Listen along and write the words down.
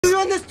Do you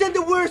understand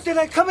the words that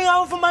are coming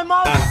out from my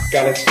mouth? I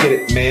gotta get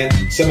it, man.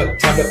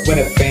 Summertime to win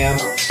it, fam.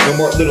 No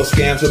more little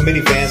scams with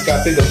minivans.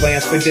 Got bigger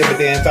plans for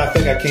dividends. I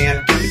think I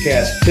can get the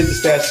cash. Hit the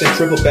stats, then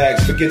triple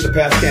bags. Forget the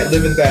past, can't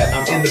live in that.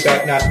 I'm in the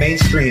back, not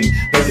mainstream.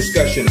 No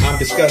discussion, I'm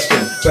disgusting,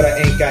 but I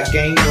ain't got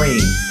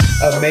gangrene.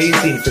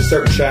 Amazing for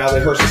certain child,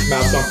 it hurts to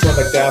smile, so I'm turned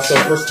like that, so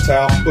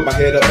versatile. Put my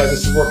head up like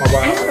this is worth my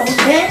while.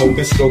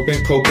 Hoping,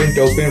 scoping, coping,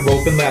 doping,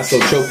 roping, lasso,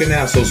 choking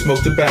asshole,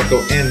 smoke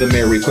tobacco, and the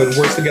Mary. Putting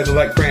words together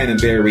like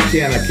cranberry.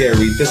 Can I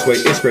carry? This way,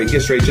 it's straight,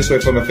 get straight, just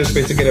wait for my fish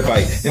face to get a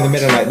bite. In the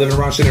middle of the night, living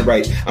around shit and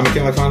right. I'm a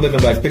king like I'm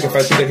living life, pick a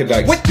fight so they can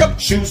die. Wake up!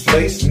 Shoes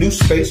lace, new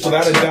space,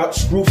 without a doubt,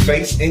 screw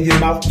face, in your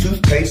mouth,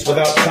 toothpaste,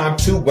 without time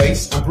to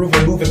waste. I'm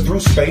grooving, moving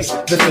through space,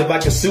 lifted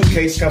like a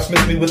suitcase. Cops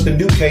miss me with the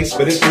new case,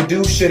 but if you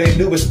do, shit ain't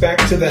new, it's back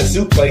to that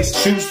zoo place.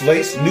 Shoes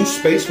lace, new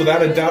space,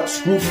 without a doubt,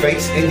 screw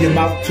face, in your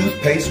mouth,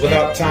 toothpaste,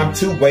 without time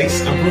to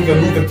waste. I'm grooving,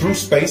 moving through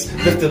space,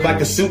 lifted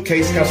like a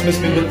suitcase. Cops miss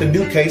me with the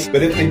new case,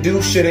 but if they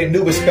do, shit ain't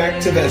new, it's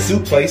back to that zoo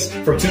place.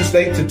 From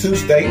Tuesday to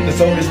Tuesday, the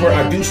zone is where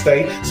I do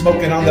stay,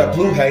 smoking on that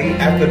blue hay.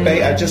 At the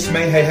bay, I just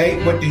may,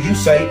 hey, what do you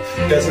say?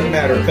 Doesn't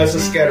matter, cause I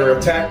scatter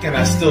attack and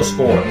I still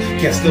score.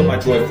 Can't steal my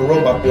joy for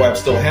robot boy, I'm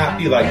still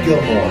happy like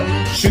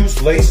Gilmore.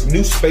 Shoes lace,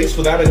 new space,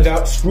 without a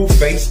doubt, screw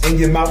face, in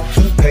your mouth,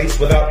 toothpaste,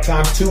 without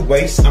time to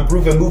waste. I'm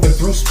grooving, moving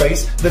through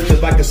space,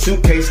 lifted like a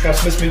suitcase.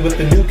 Cops miss me with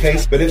the new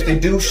case, but if they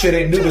do, shit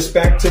ain't new, it's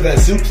back to that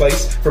zoo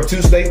place. From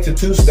Tuesday to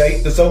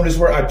Tuesday, the zone is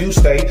where I do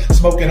stay,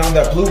 smoking on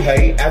that blue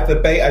hay. At the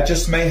bay, I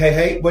just may,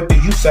 hey, what do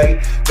you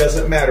say?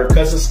 Doesn't matter,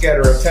 cause I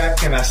scatter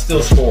attack and I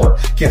still score.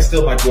 Can't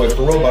steal my joy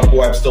for robot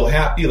boy, I'm still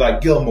happy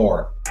like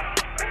Gilmore.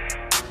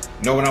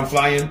 Know when I'm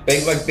flying,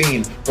 bake like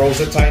bean.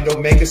 Rolls are tight,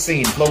 don't make a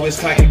scene. Flow is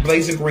tight and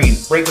blazing green.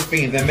 Break a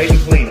fiend, then make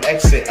it clean.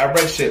 Exit, I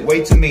read shit,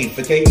 way too mean.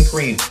 For cake and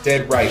cream,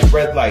 dead right.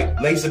 Red light,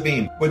 laser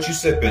beam. What you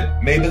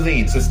sippin'?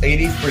 Maybelline, since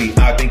 83.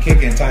 I've been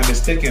kicking, time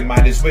is ticking.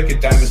 Mind is wicked,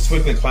 diamonds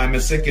twinkling.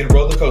 Climbing sick and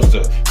roller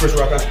coaster. Chris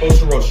Rock, I'm supposed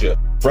to roast ya.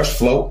 Fresh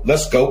flow,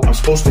 let's go, I'm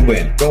supposed to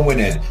win. Going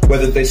in,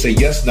 whether they say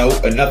yes, no,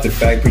 or nothing.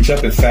 Fag, preach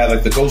up and fad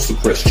like the ghost of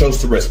Chris.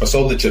 Chose to risk my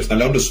solar chips, not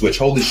known to switch.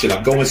 Holy shit,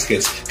 I'm going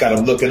skits. Got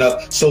them looking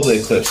up, solar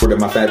eclipse. Word of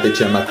my fat bitch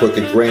and my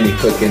crooked granny.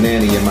 Cooking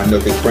Annie in my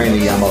nook and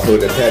cranny. I'm a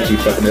hood Apache,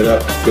 fucking it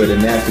up. Good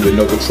and nasty with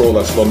no control.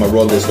 I slow my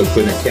rollers, so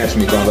couldn't catch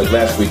me. Gone like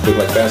last week, look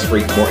like fast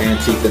freak. More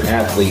antique than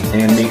athlete.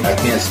 And me, I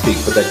can't speak,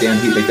 but that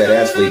damn heat make that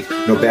ass leak.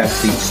 No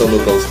backseat,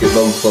 solo ghost, get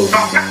low and close.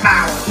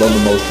 Low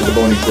the most to the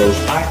bony throws.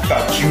 I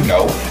thought you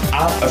know,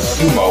 I'm a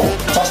sumo.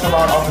 Tossing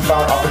around off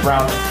the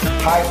ground,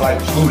 high like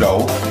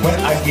Pluto. When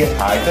I get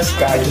high, the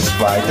sky just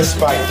fly.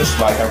 Despite the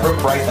slide, I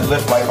rip right and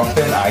live life on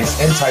thin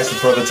ice. Entice to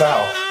throw the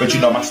towel, but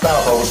you know my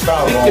style, bro.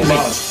 Style, wrong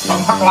balance.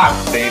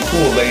 They ain't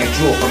cool, laying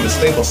jewel from the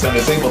stable.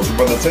 Center's able to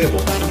run the table,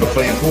 but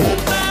playing pool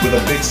with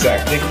a big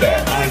sack. Dig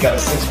that, I ain't got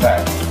a six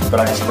pack, but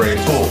I can spray a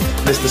tool.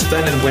 Mr.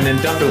 Stunning, winning,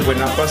 dumping,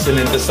 when I'm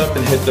busting into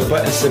something. Hit the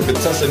button, sipping,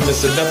 tussin',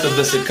 missing nothing.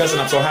 Listen, cousin,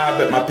 I'm so high,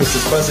 but my piss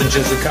is buzzing.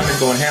 Jizzing, coming,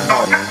 going ham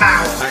hard.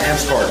 I am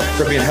scarred,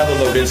 for being hella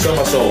loaded, so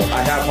my soul,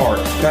 I have heart.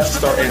 Past the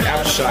start and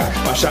aftershock.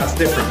 My shot's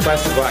different.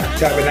 Plastic block,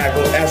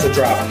 tabernacle as a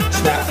drop.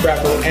 Snap,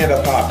 crackle, and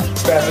a pop.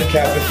 Spasm,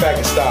 cap, and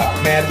faggot stop.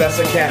 Man, that's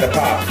a can of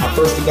pop. I'm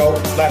first to go,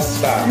 last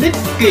to stop.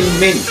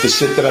 The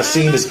shit that I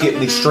seen is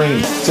getting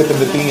extreme. Tipping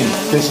the beam,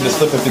 vision is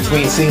slipping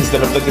between scenes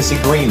that I'm looking to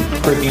see green.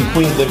 Caribbean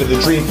queen, living the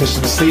dream,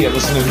 fishing the sea.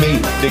 Listen to me,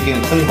 digging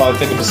clean while I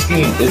think of a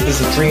scheme. Is this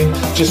a dream?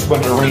 Just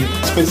wondering.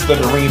 Spits the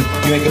ream.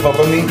 You ain't give up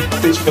on me?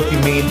 Bitch, fuck you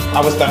mean?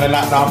 I was down and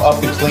out, now I'm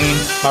up and clean.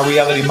 My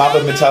reality, my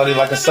mentality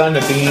like a sun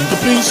to beam.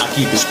 I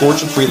keep it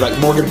scorching free like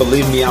Morgan,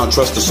 believe me, I don't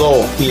trust the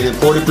soul. Being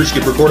imported, preach,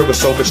 get recorded with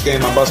so much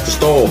game, I must have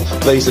stole.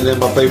 Blazing in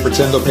my paper,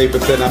 pretend paper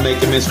thin, I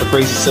make amends for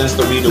crazy sense.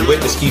 Don't need a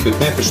witness, keep it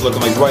pimpish,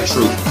 looking like Dwight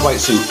Schrute. White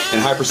suit,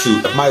 and high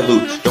pursuit of my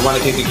loot. Don't wanna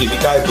kick it, keep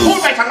it guy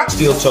boot.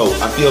 Steel toe,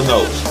 I feel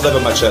no, love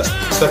in my chest,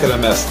 stuck in a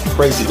mess,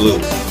 crazy glue.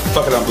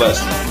 Fuck it, I'm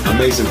blessed,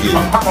 amazing view.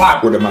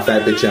 Word of my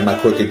fat bitch and my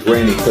crooked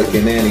granny.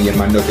 Cooking Annie in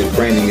my nook and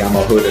cranny. I'm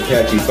a hood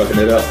Apache, fucking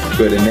it up.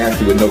 Good and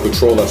nasty with no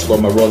control. I slow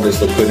my rollers,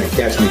 so couldn't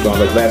catch me. Gone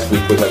like last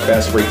week, look like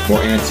fast freak.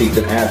 More antique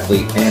than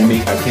athlete. And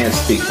me, I can't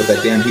speak, but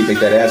that damn heat make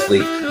that ass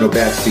leak. No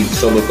backseat,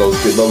 solo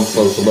ghost, get low and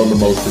close, below the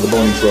most to the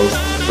bony throws.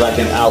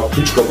 Blacking out,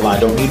 preach go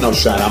blind, don't need no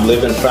shine. I'm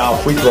living foul,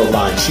 free throw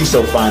line. She's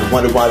so fine,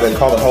 wonder why they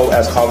call it hoe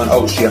as calling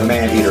oats. She a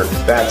man eater,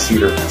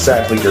 backseater,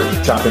 sack leader,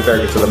 chopping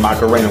Fergus to the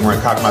Macarena.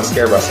 Wearing cock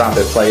mascara, stop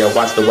that player.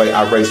 Watch the way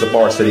I raise the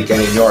bar, steady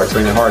gaining yards,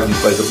 training hard. He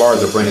plays the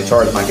bars, the brain in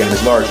charge. My game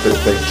is large, fit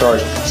to take the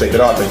charge. Shake it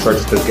off in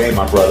churches, cause game,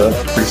 my brother.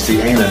 Preach see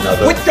ain't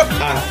another.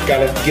 I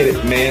gotta get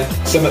it, man.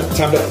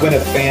 Summertime to win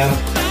it, fam.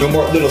 No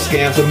more little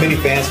scams with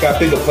minivans. Got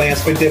bigger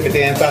plans for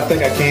dividends. I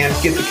think I can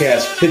get the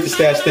cash, hit the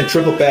stats, then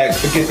triple bags.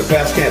 Forget the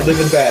past, can't live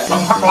in that.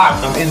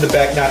 I'm in the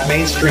back, not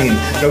mainstream.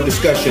 No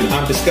discussion,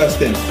 I'm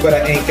disgusting, but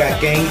I ain't got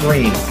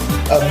gangrene.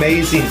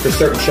 Amazing for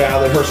certain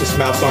child, it hurts to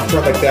smile, so I'm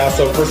turned like that,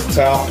 so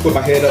versatile. Put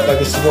my head up like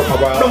this is worth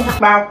my while.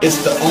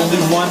 It's the only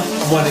one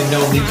and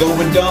only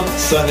going dumb.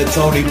 Son of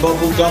Tony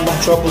Bubblegum,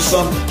 I'm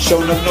troublesome.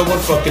 Showing up, no one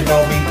fucking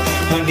know me.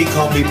 Honey,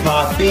 call me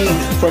Poppy.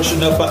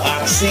 Freshen up an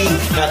oxy.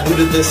 Not new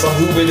to this, I'm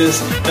who it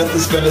is.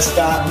 Nothing's gonna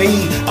stop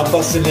me. I'm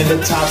busting in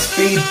the top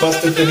speed.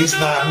 Busted, then he's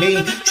not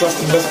me.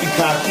 Trust him, must be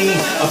cocky.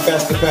 I'm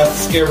faster past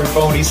the scary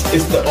phonies.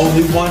 It's the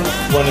only one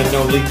and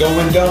only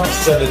going dumb.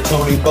 Son of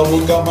Tony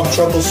Bubblegum, I'm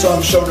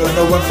troublesome. Showing up,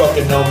 no one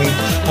fucking know me.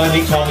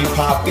 Honey, call me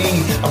Poppy.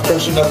 I'm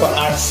freshen up an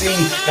oxy.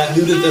 Not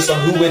new to this,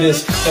 I'm who it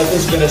is.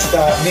 Nothing's gonna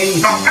stop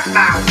me.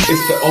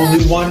 It's the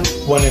only one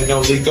and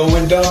only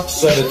going dumb.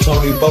 Son of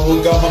Tony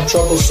Bubblegum, I'm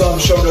troublesome.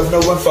 Showed up, no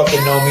one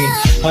fucking know me.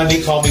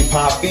 Honey, call me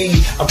Poppy.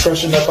 I'm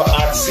freshen up an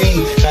oxy.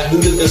 Not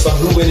new to this, I'm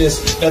who it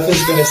is.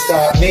 Nothing's gonna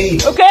stop me.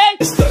 Okay.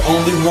 It's the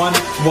only one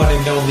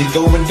and only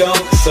going dumb.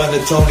 Son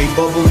of Tony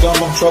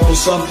Bubblegum, I'm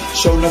troublesome.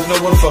 Showing up,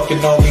 no one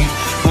fucking know me.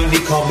 Honey,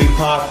 call me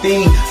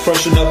Poppy.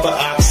 Freshen up an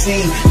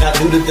oxy. Not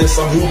new to this,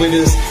 I'm who it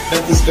is.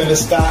 Nothing's gonna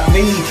stop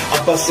me.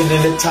 I'm busting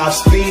in the top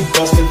speed.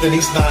 Busted, then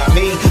he's not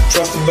me.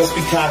 Trust him, must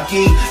be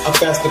cocky. I'm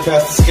faster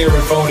past the scary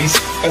phonies.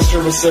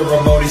 Extra with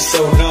ceremonies,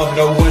 so numb.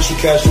 No one should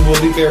casually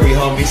bury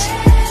homies.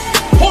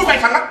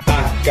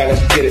 I gotta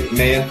get it,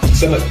 man.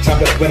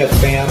 Summertime to win it,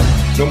 fam.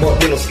 No more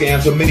little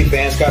scams or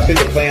minivans. Got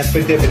bigger plans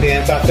for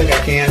dividends. I think I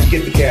can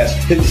get the cash.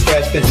 Hit the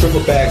stash, then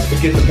triple bags.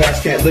 Forget the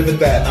past, can't live in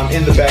that. I'm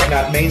in the back,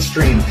 not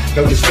mainstream.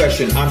 No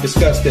discussion, I'm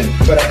disgusting,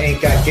 but I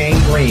ain't got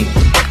gangrene.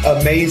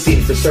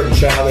 Amazing for certain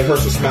child. It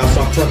hurts to smile,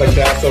 so I'm turned like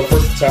that. So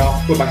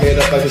versatile. Put my head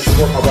up like this is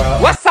work my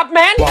route. What's up,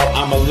 man? While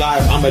I'm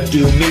alive, I'ma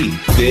do me,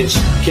 bitch.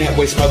 Can't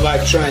waste my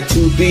life trying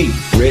to be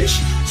rich.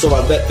 So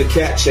I let the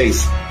cat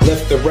chase.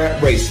 Left the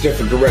rat race,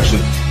 different direction.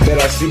 Then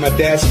I see my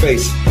dad's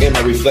face in my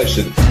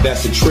reflection.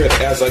 That's a trip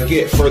as I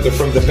get further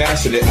from the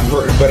basket. I'm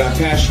hurting, but I'm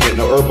passionate.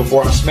 No herb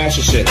before I'm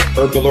smashing shit.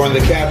 Herb galore in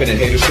the cabinet.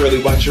 Haters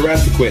surely want your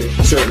ass to quit.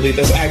 Certainly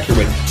that's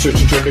accurate.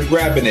 Searching, turn to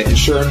grabbing it.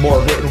 Ensuring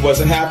more hurting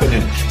wasn't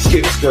happening.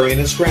 Skip, scurrying,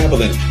 and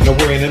scrambling. No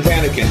worrying and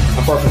panicking.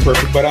 I'm far from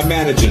perfect, but I'm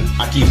managing.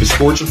 I keep it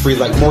scorching free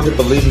like Morgan.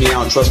 Believe me, I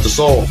don't trust a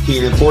soul. He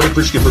an imported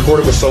preach, get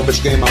recorded with so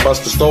much game I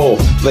must have stole.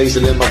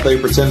 Blazing in my play,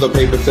 pretend though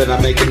paper thin. I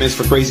make amends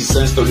for crazy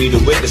sense. Don't need a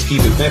witness.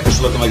 Keep it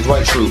memphis looking like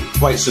Dwight Schrute.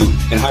 White suit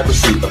and high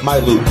pursuit of my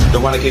loot.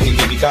 Don't wanna kick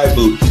a guy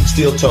boot.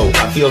 Steel toe,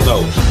 I feel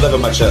no. Love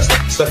in my chest,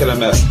 stuck in a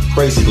mess.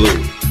 Crazy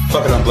glue.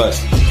 Fuck it, I'm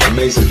blessed.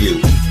 Amazing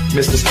view.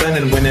 Mr.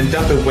 Stunning when and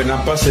dumping when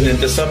I'm busting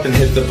into something.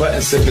 Hit the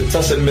button, sipping,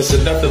 tussin',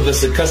 missing nothing.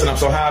 Listen, cussing, I'm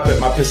so high, but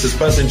my piss is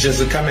buzzing.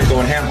 Just coming,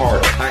 going ham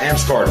hard. I am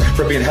scarred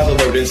for being hella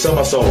loaded. So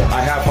my soul, I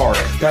have heart.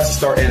 Past the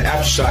start and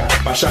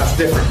aftershock. My shot's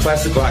different.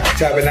 Plastic lock,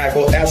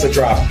 tabernacle as a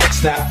drop.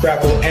 Snap,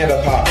 crackle, and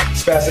a pop.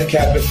 Spazzing,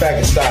 cabin,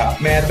 faggot stop.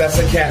 Man, that's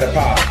a can of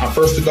pop. I'm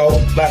first to go,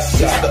 last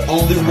to stop. It's the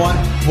only one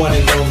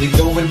and only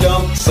going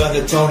dumb. Son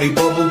of Tony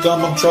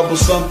Bubblegum, I'm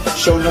troublesome.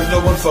 Showing up, no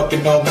one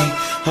fucking know me.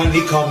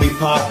 Honey, call me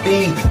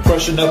Poppy.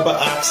 Freshen up an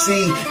oxy.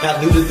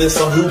 Not new to this,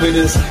 I'm who it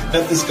is.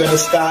 Nothing's gonna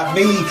stop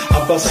me.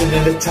 I'm busting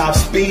in the top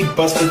speed.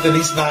 Busted, then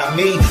he's not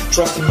me.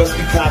 Trust him, must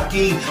be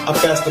cocky. I'm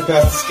faster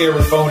past the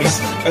scary phonies.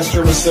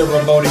 Extra with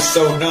ceremonies,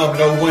 so numb.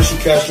 No one should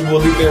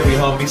casually bury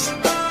homies.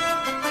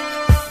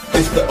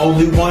 It's the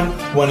only one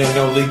and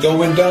only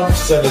going dumb.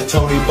 Son of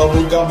Tony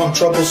Bubblegum, I'm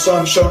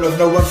troublesome. Showing up,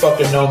 no one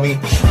fucking know me.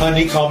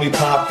 Honey, call me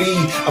Poppy.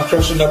 I'm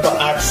crushing up an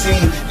oxy.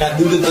 Not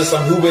new to this,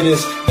 I'm who it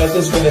is.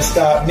 Nothing's gonna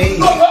stop me.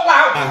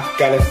 I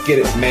gotta get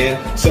it,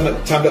 man.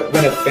 Summertime to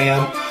win it,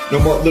 fam. No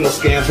more little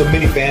scams or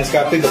minivans.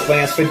 Got bigger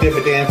plans for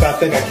dividends. I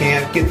think I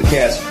can get the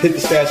cash. Hit the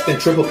stash, then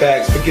triple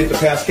bags. Forget the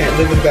past, can't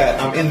live in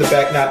that. I'm in the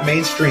back, not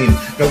mainstream.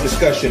 No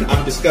discussion,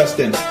 I'm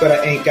disgusting, but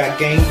I ain't got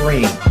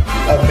gangrene.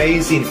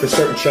 Amazing for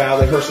certain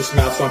child. It hurts to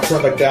smile, so I'm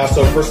turned like that.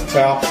 So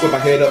versatile. Put my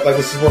head up like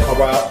this is worth my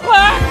while.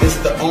 It's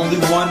the only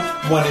one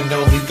and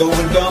only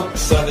going dumb.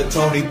 Son of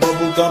Tony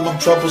Bubblegum, I'm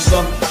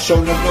troublesome.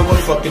 Showing up, no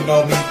one fucking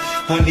know me.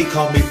 Honey,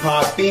 call me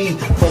Poppy.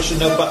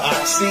 Crushing up an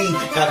oxy.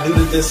 Not new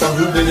to this, I'm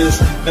who it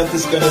is.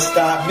 Nothing's gonna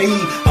stop me.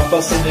 I'm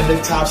busting in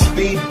the top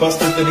speed.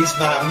 Busted, then he's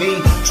not me.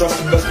 Trust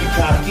him, must be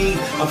cocky.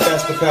 I'm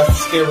faster past the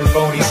scary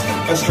phonies.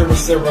 Extra with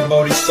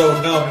ceremonies, so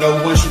numb.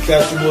 No one should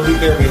casually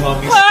bury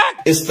homies.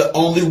 It's the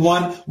only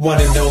one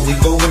and only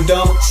going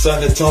dumb.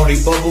 Son of Tony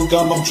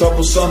Bubblegum, I'm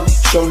troublesome.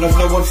 Showing up,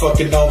 no one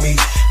fucking know me.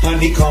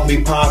 Honey, call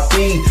me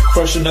Poppy.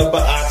 Crushing up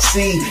an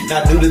oxy.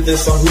 Not new to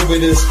this, I'm who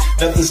it is.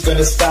 Nothing's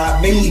gonna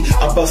stop me.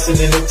 I'm busting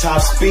in the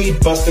top speed.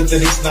 Busted,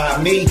 then he's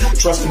not me.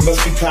 Trust him,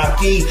 must be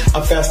cocky.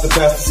 I'm faster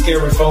past the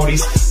scary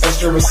phonies.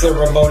 Extra with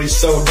ceremonies,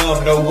 so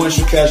numb. No one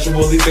should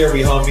casually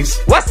bury homies.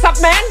 What's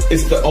up, man?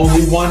 It's the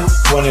only one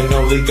and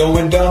only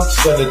going dumb.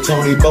 Son of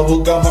Tony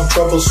Bubblegum, I'm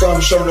troublesome.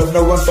 Showing up,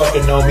 no one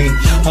fucking know me.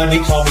 Honey,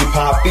 call me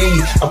Poppy.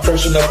 I'm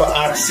crushing up an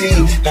oxy.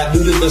 Not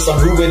new to this, I'm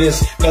who it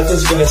is.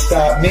 Nothing's gonna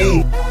stop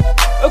me.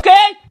 Okay.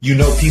 You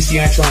know PC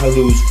ain't trying to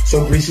lose.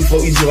 So greasy, flow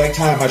easy like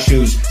tying my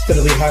shoes.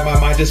 Steadily hide my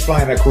mind, just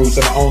flying I cruise.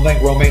 On my own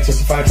length, romaine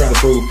testify, trying to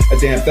prove a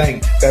damn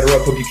thing. Better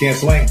up, hope you can't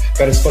swing.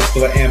 Better as fuck,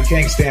 still I am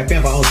king. Stamp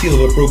in my own seal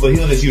of approval.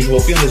 Healing as usual,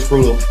 feeling is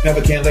brutal.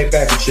 Never can lay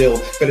back and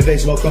chill. Better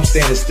days won't come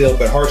standing still.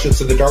 But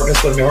hardships in the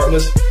darkness, let me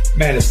heartless.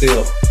 Man is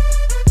still.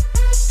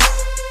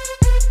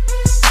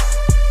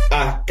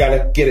 I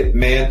gotta get it,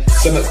 man.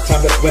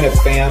 Summertime to win it,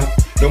 fam.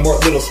 No more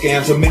little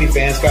scams or mini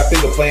fans. Got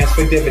bigger plans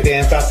for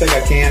dividends. I think I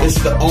can.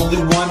 It's the only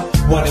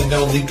one and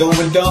only.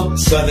 Going dumb.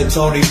 Son of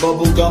Tony,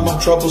 bubblegum. I'm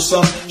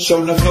troublesome.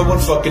 Sure enough, no one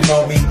fucking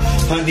know me.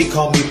 Honey,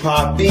 call me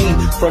Pop Bean.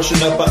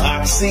 Freshen up an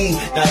oxy.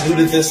 Not new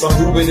to this, I'm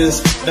who it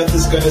is.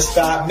 Nothing's gonna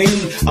stop me.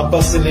 I'm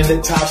busting in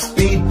the top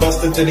speed.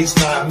 Busted, then he's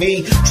not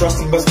me.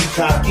 Trusting must be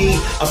cocky.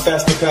 I'm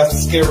faster past the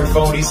scary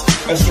phonies.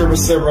 Extra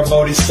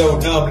ceremony, so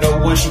numb. No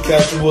one should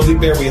casually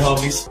bury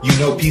homies. You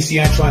know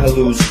PC ain't trying to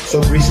lose.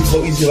 So greasy,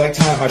 flow easy like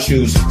tying my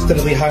shoes.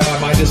 Steadily high, my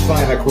mind is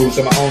flying. I cruise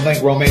on my own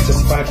lane. Romance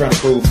is fine, trying to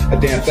prove a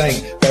damn thing.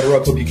 Better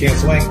up, hope you can't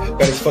swing.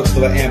 Better as fuck,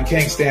 still I am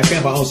king. Stand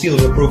fan, my own seal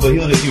of approval.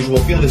 Healing as usual,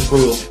 feeling is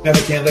brutal.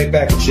 Never can lay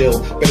back and chill.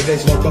 Better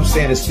days won't come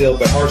standing still.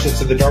 But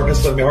hardships in the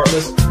darkness left me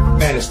heartless.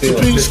 Man is still.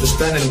 Mr.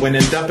 Stunning,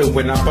 winning, dumping.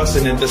 When I'm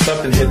busting into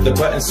something, hit the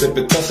button,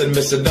 sipping, tussin',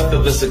 missing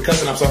nothing. Listen,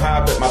 cousin, I'm so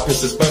high, but my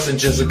piss is buzzing.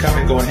 Just a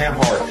coming, going ham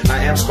hard.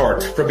 I am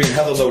scarred from being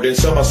hella loaded.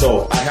 So my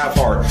soul, I have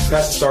heart.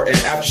 Past the start and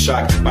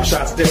aftershock. My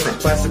shot's different.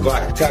 Plastic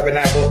lock,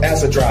 tabernacle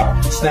as a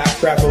drop. Snap,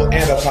 crackle,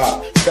 and a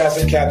pop.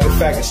 Spasm, captain,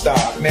 faggot,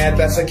 stop. Man,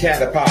 that's a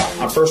can of pop.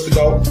 I'm first to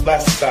go,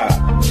 last to stop.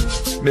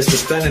 Mr.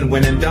 Stunning,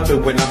 winning,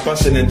 dumping. When I'm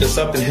busting into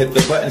something, hit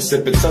the button,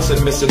 sipping,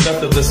 tussin', missing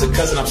nothing. Listen,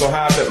 cousin, I'm so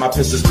high, but my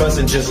piss is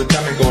buzzing. Just a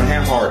coming, going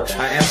ham hard.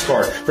 I am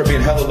scarred from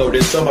being hella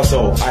loaded. So my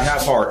soul, I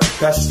have heart.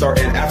 Past the start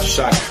and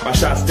aftershock. My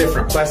shot's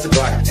different. Plastic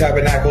block,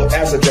 tabernacle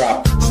as a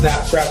drop.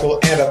 Snap, crackle,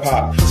 and a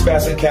pop.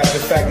 Spasm,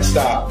 captain, faggot,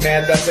 stop.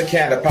 Man, that's a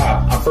can of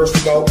pop. I'm first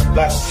to go,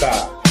 last to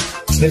stop.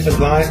 Sniffing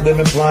blind,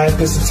 living blind,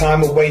 pissing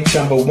time away,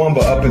 Chumbawamba,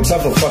 up and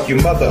tougher, fuck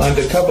your mother,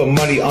 undercover,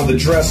 money on the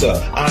dresser,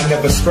 I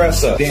never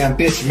stress her, damn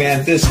bitch,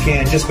 man, this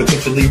can just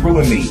potentially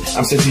ruin me,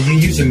 I'm sick of you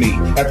using me,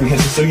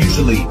 apprehensive so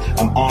usually,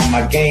 I'm on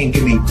my game,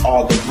 give me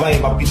all the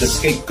blame, I'll be the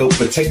scapegoat,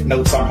 but take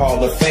notes, I'm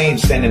Hall of Fame,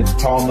 standing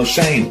tall, no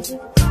shame.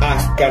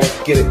 I gotta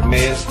get it,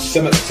 man.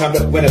 Summertime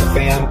to win it,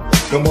 fam.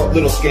 No more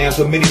little scams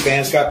or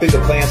minivans. Got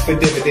bigger plans for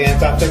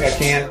dividends. I think I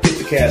can hit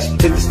the cash, hit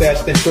the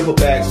stash, then triple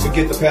bags.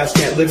 Forget the past,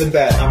 can't live in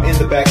that. I'm in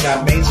the back,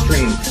 not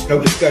mainstream. No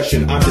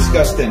discussion, I'm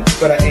disgusting,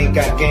 but I ain't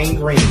got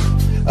gangrene.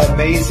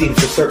 Amazing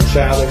for certain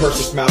child, it hurts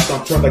to smile, so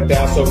I'm turned like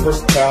that, so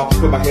versatile.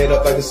 Put my head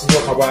up like this is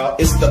worth my while.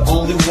 It's the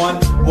only one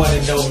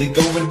and only.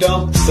 Going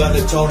dumb, son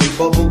of Tony,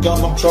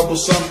 bubblegum, I'm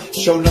troublesome.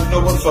 Show enough, no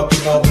one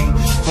fucking know me.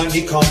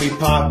 Honey, call me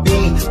Pop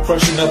Bean,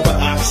 freshen up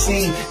an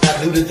oxy.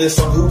 Not new to this,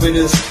 I'm who it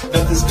is.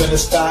 Nothing's gonna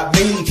stop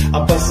me.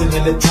 I'm busting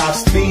in the top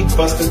speed,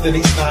 busted then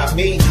he's not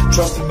me.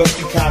 Trusting must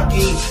be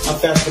cocky. I'm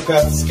faster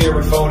past the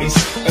scary phonies.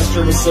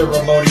 Extra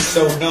ceremony,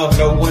 so numb,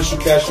 no one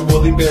should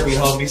casually bury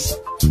homies.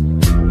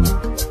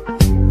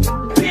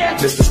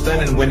 Mr.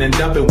 Stunning, winning,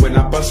 dumping. When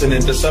I'm busting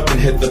into something,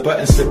 hit the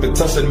button, sipping,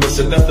 tussin',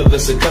 missing nothing.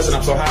 Listen, cousin,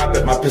 I'm so high,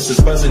 but my piss is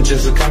buzzing.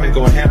 Just a coming,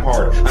 going ham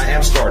hard. I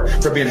am scarred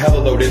from being hella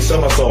loaded.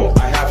 So my soul,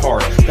 I have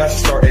heart.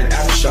 Past the start and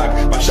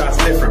aftershock. My shot's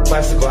different.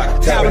 Plastic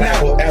lock,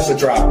 tabernacle as a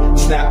drop.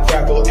 Snap,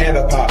 crackle, and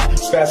a pop.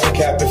 Spasm,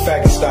 captain,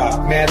 faggot,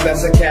 stop. Man,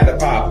 that's a can of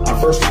pop.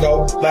 I'm first to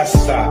go, last to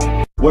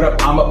stop. What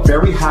up, I'm up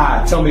very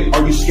high. Tell me,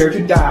 are you scared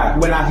to die?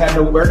 When I had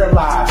nowhere to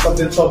lie.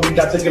 Something told me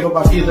not to give up,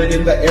 I feel it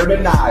in the air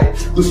tonight.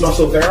 Goosebumps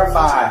so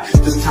verify.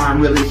 This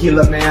time really heal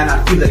a man,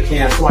 I feel it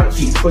can. So I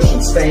keep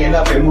pushing, staying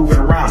up and moving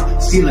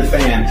around. Ceiling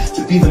fan,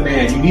 to be the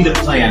man, you need a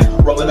plan.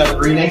 Rolling up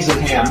green eggs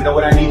and ham, you know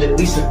what I need, at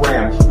least a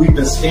gram. We've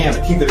been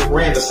scammed, keep it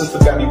grand. The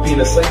system got me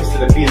being a slave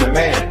instead of being a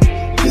man.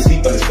 You just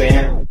deep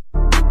understand?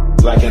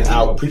 Blacking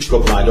out, preach go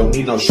blind, don't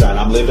need no shine.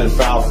 I'm living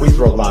foul, free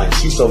throw line.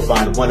 She's so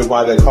fine, wonder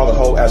why they call a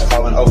hoe as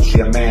calling oh. She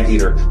a man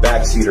eater,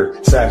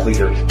 backseater, sack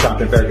leader.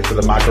 Jumping Vegas to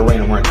the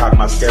Macarena, wearing cock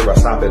mascara.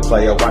 Stop it,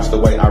 player, watch the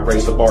way I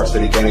raise the bar.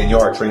 Steady gaining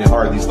yard, training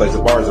hard. These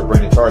laser bars are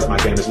bringing charge. My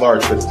game is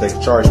large, fit to take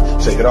the charge.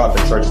 Shake it off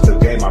and charge it to the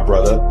game, my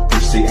brother. You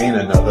see, ain't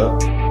another.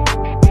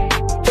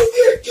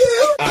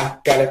 I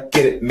gotta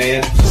get it,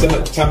 man.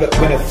 Summertime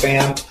to win it,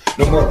 fam.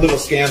 No more little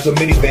scams or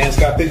minivans.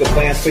 Got bigger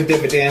plans for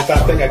dividends. I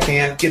think I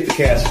can get the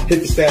cash,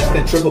 hit the stash,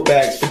 then triple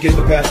bags. Forget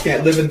the past,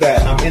 can't live in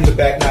that. I'm in the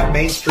back, not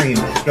mainstream.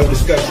 No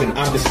discussion,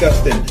 I'm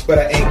disgusting, but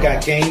I ain't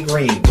got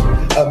gangrene.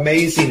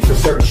 Amazing for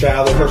certain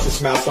child, it hurts to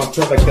smile, so I'm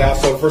turned like that,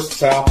 so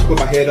versatile. Put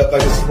my head up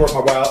like this is worth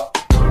my while.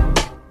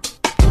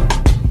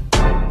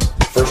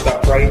 First I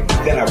pray,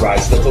 then I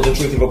rise. Still told the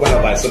truth, but when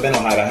I lie, so then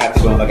I'll hide. I have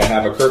to go on like I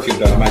have a curfew.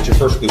 Dynamite your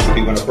first clue should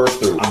be when I burst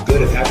through. I'm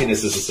good if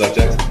happiness is the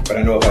subject, but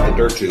I know about the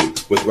dirt too.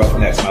 With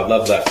roughnecks, my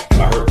love left, and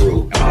my hurt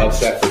grew. Am I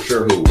upset? For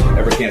sure who?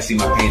 Ever can't see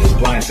my pain is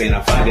blind, saying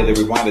I'm fine. Daily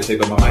rewind the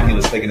tape of my mind,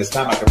 healing, taking this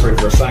time. I can pray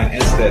for a sign.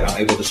 Instead, I'm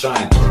able to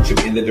shine. Should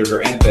be in the dirt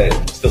or in bed.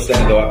 Still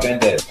standing though I've been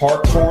dead.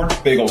 Heart torn,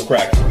 big old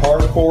crack.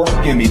 Hardcore,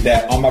 give me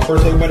that. On my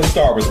birthday when a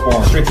star was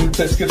born. Straight to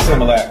the skip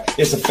Similac.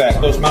 It's a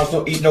fact. Those mouths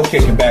don't eat no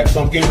kicking back.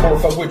 So I'm getting more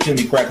fuck with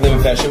Jimmy Crack.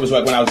 Living fast shit was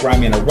like when I was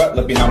rhyming in a rut,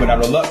 left behind without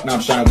no luck. Now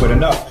I'm shining with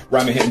enough.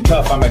 Rhyming hitting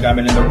tough, I'm a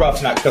diamond in the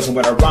rough. Not cussing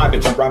when I rhyme,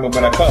 bitch, I'm rhyming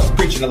when I cuss.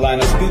 Preaching the line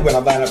of speed when I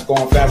line up,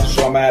 going fast and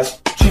show my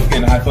ass. Chief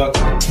Skin high fuck.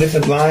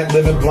 Living blind,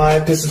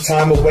 pissing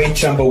time away,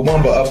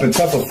 Chumbawamba. Up and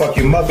tougher, fuck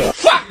your mother.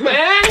 Fuck,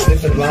 man!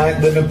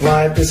 Living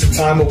blind, pissing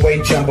time away,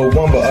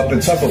 Chumbawamba. Up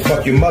and tougher,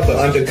 fuck your mother.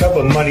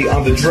 Undercover money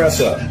on the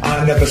dresser.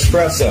 I never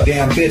stress her.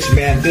 Damn bitch,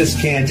 man, this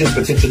can just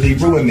potentially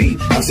ruin me.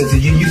 I'm sick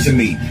of you using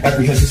me,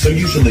 apprehensive so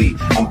usually.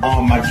 I'm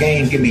on my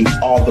game, give me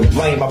all the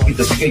blame. I'll be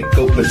the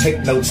scapegoat, but take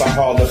notes on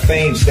Hall of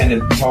Fame.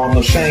 Standing tall,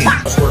 no shame.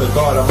 I swear to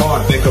God, I'm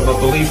on, think I'm a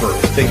believer.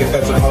 Thinking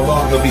bets on how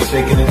long he'll be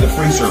shaking in the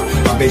freezer.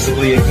 I'm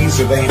basically a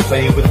geezer, they ain't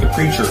playing with the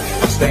creature.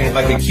 I'm staying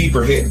like a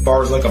keeper, hitting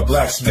bars like a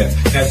blacksmith.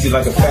 Nasty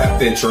like a fat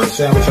bitch or a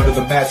sandwich under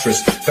the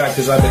mattress. Fact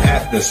is I've been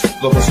at this,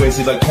 local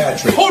Swayze like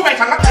Patrick. Hold my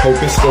tongue.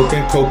 Hoping,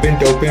 scoping, coping,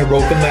 doping,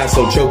 roping,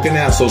 lasso, choking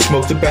asshole,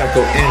 smoke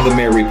tobacco and the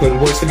Mary. Putting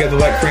words together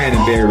like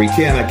cranberry.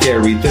 Can I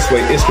carry? This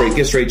way, it's straight,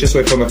 get straight, just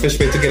wait for my fish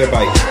bait to get a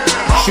bite.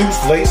 Shoes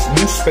lace,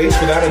 new space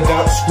without a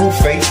doubt, screw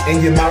face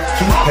in your mouth,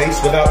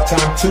 toothpaste without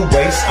time to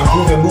waste. I'm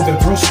grooving, moving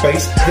through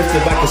space,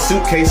 lifted like a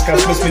suitcase.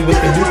 Cops miss me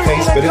with the new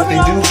case, but if they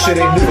do, shit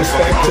ain't new.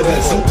 Respect to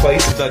that zoo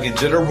place. Stuck in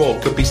general,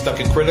 could be stuck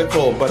in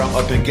critical, but I'm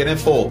up and getting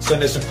full.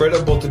 Son, it's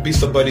incredible to be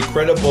somebody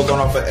credible. Don't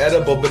offer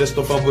edible, but it's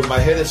still fun with my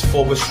head is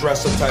full with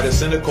stress. I'm tight and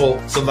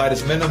cynical, sunlight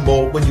is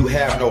minimal when you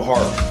have no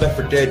heart. Left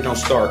for dead, don't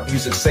start.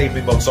 Music saved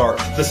me, Mozart.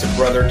 Listen,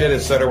 brother, did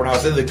it better when I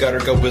was in the gutter.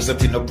 Go was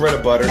empty, no bread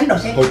or butter.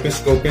 Hoping,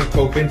 scoping,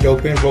 coping,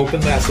 doping,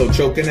 roping, lasso,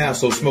 choking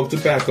asshole, smoke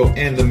tobacco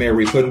and the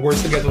Mary. Putting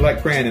words together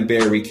like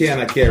cranberry. Can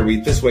I carry?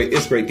 This way,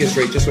 it's great, get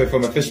straight, just wait for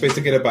my fish face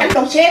to get a bite.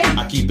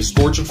 I keep it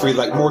scorching free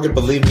like Morgan,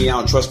 believe me, I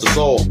don't trust a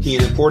soul. He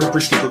an imported,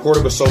 preach, keep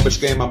recorded with so much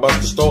game I must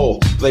have stole.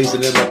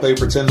 Blazing in my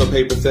paper, pretend no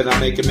paper thin, I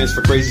make amends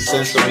for crazy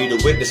sense. Don't need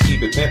a witness,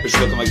 keep it pampish,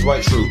 looking like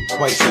Dwight Schrute.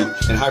 White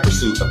suit and high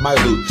pursuit of my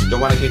loot. Don't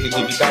wanna kick it,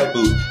 give you guy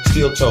boot.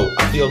 Steel toe,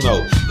 I feel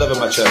no, love in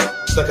my chest,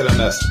 stuck in a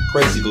mess,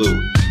 crazy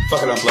glue.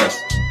 Fuck it, I'm blessed,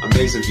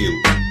 amazing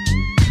view.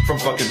 From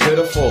fucking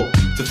pitiful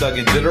to thug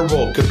in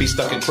general, could be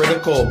stuck in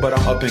critical, but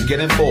I'm up and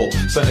getting full.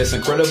 Son, it's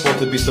incredible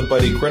to be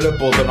somebody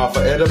credible, don't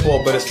offer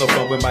edible, but it's no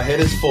fun when my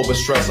head is full with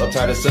stress,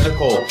 uptight and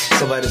cynical.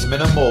 Sunlight is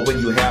minimal when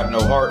you have no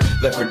heart.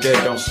 Left for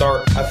dead, don't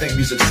start. I think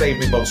music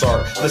saved me,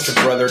 Mozart. Listen,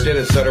 brother, did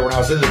it better when I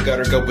was in the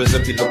gutter. Go was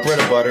empty, no bread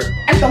or butter.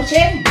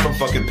 From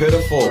fucking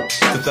pitiful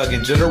to thug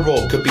in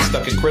general, could be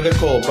stuck in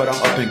critical, but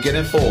I'm up and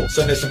getting full.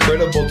 Son, it's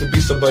incredible to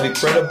be somebody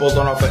credible,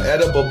 don't offer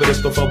edible, but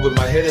it's no fun when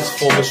my head is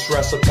full with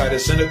stress, uptight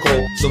and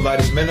cynical. Sunlight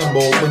is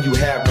minimal when you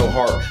have no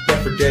heart.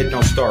 Left for dead,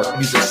 don't start.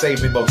 Music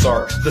saved me,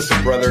 Mozart.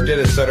 Listen, brother, did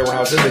it better when I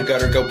was in the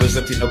gutter. Go was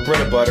empty, no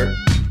bread or butter.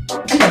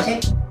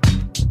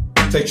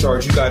 Take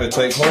charge, you gotta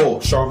take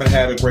hold. Charmin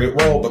had a great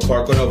role, but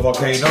Clark on a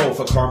volcano.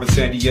 For Carmen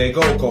San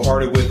Diego,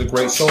 cold-hearted with a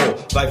great soul.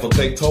 Life will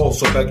take toll,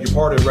 so beg your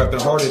pardon.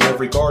 Reppin' hard in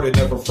every garden,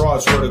 never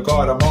fraud. Swear to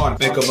God, I'm on,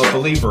 make him a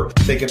believer.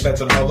 Taking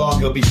bets on how long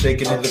he'll be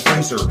shaking in the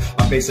freezer.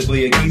 I'm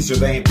basically a geezer,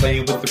 they ain't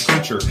playing with the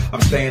creature. I'm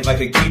staying like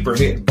a keeper,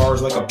 hitting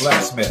bars like a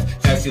blacksmith.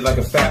 Nasty like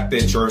a fat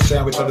bitch or a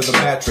sandwich under the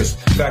mattress.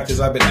 Fact is,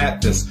 I've been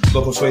at this,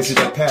 local Swayze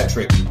like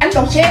Patrick.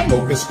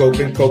 Hoping,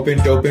 scoping, coping,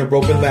 doping,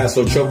 roping,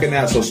 lasso, choking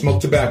asshole,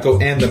 smoke tobacco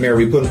and the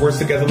Mary. Putting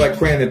words together like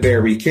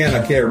cranberry. Can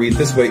I carry?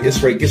 This way, it's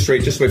straight, get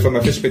straight, just wait for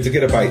my fish bait to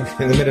get a bite.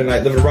 In the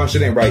midnight, living wrong,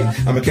 shit ain't right.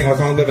 I'm a king like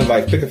I'm living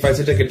life, picking fights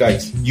and taking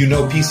dikes. You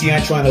know PC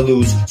ain't trying to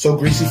lose, so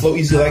greasy, flow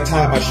easy like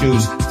tie my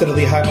shoes.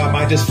 Steadily high my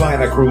mind, just flying,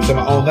 I cruise. On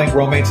my own length,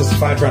 romaine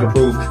testifying, trying to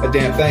prove a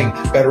damn thing.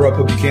 Better up,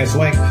 hope you can't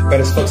swing.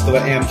 Better as fuck, still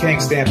I am king.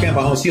 Stamp in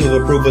my own seal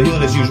of approval,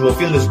 healing as usual,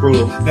 feeling is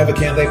brutal. Never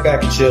can lay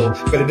back and chill.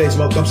 Better days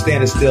won't come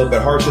standing still,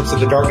 but hardships in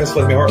the darkness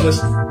left me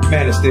heartless.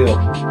 Man is still.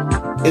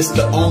 It's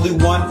the only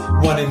one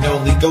and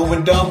only,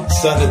 going dumb.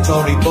 Son of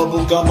Tony,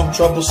 bubblegum, I'm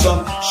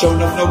troublesome. Show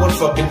enough, no one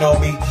fucking know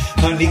me.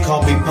 Honey,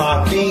 call me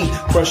Poppy,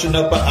 crushing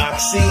up an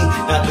oxy.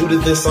 Not new to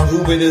this, I'm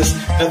who it is.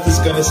 Nothing's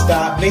gonna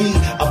stop me.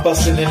 I'm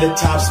busting in the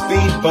top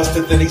speed,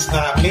 busted then he's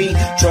not me.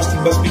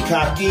 Trusting must be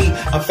cocky.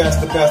 I'm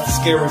faster past the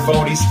scary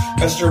phonies.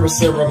 Extra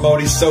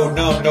ceremony, so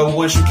numb. No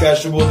one should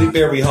casually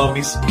bury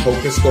homies.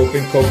 Hoping,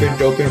 scoping, coping,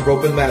 doping,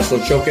 roping,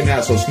 lasso, choking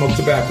asshole, smoke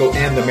tobacco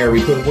and the Mary.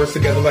 Putting words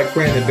together like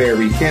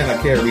cranberry. Can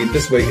I carry?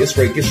 This way, it's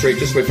straight, get straight,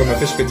 just wait for my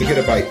fish bait to get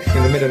a bite.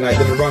 In the midnight,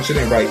 living wrong, shit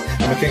ain't right.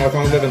 I'm a king like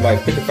I'm living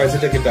life, picking fights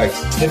and taking dikes.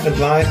 Living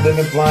blind,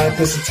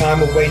 pissing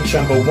time away,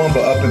 Chumbawamba.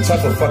 Up and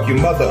tougher, fuck your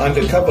mother.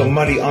 Undercover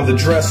money on the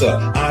dresser.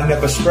 I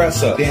never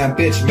stress her. Damn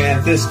bitch,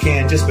 man, this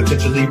can just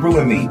potentially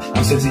ruin me.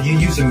 I'm sick of you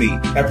using me,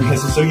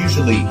 apprehensive so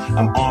usually.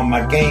 I'm on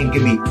my game,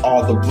 give me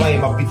all the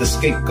blame. I'll be the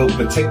scapegoat,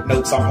 but take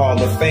notes on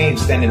Hall of Fame.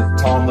 Standing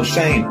tall, no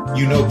shame.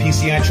 You know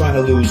PC ain't trying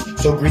to lose,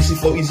 so greasy,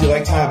 flow easy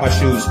like tie my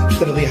shoes.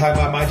 Steadily high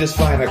my mind, just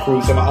flying, I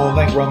cruise. On my own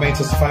length, romaine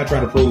testifying,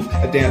 trying to prove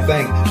a damn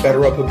thing.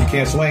 Better up, hope you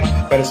can't swing.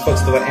 Better as fuck,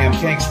 still I am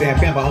king.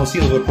 Stamp in my own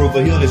seal of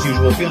approval, healing as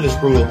usual, feeling is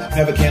brutal.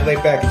 Never can lay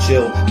back and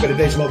chill. Better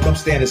days won't come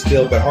standing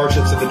still, but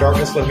hardships in the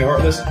darkness left me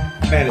heartless.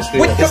 Man is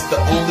still. It's the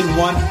only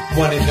one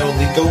and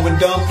only, going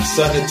dumb.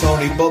 Son of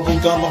Tony,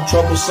 bubblegum, I'm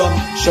troublesome.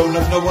 Show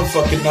enough, no one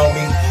fucking know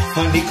me.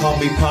 Honey, call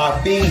me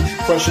Poppy,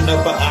 crushing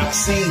up an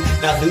oxy.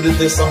 Not new to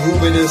this, I'm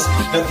who it is.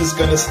 Nothing's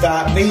gonna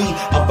stop me.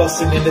 I'm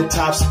busting in the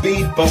top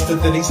speed, busted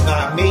then he's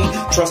not me.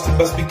 Trusting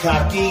must be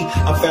cocky.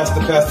 I'm fast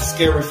to pass the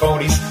scary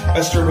phonies.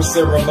 Master of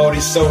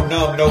ceremonies, so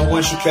numb, no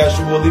one should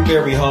casually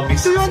bury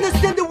homies. Do you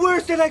understand the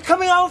words that are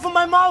coming out from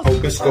my mouth?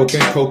 Hoping,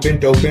 scoping, coping,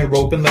 doping,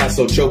 roping,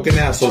 lasso, choking,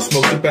 asshole,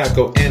 smoke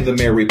tobacco, and the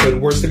Mary.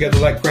 Putting words together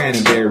like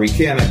cranberry.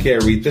 Can I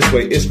carry? This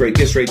way, it's great,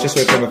 get straight, just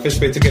wait for my fish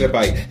bait to get a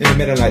bite. In the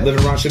middle of the night,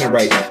 living wrong, shit and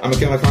right. I'm a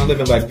kill my clown,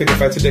 living life, pick a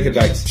fight to dick a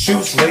dice.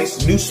 Shoes,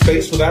 lace, new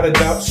space, without a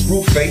doubt,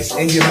 screw face,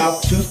 in your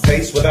mouth,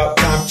 toothpaste, without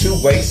time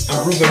to waste.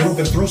 I'm grooving,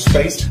 moving through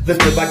space,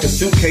 lifted like a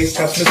suitcase.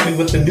 Cops miss me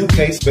with the new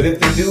case, but if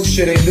they do,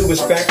 shit ain't new,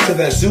 it's back to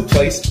that zoo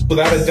place.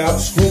 Without a doubt,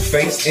 screw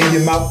face, in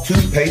your mouth,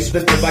 toothpaste,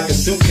 lifted like a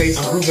suitcase.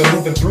 I'm grooving,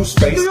 moving through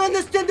space. Do you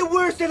understand the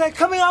words that are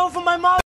coming out from my mouth?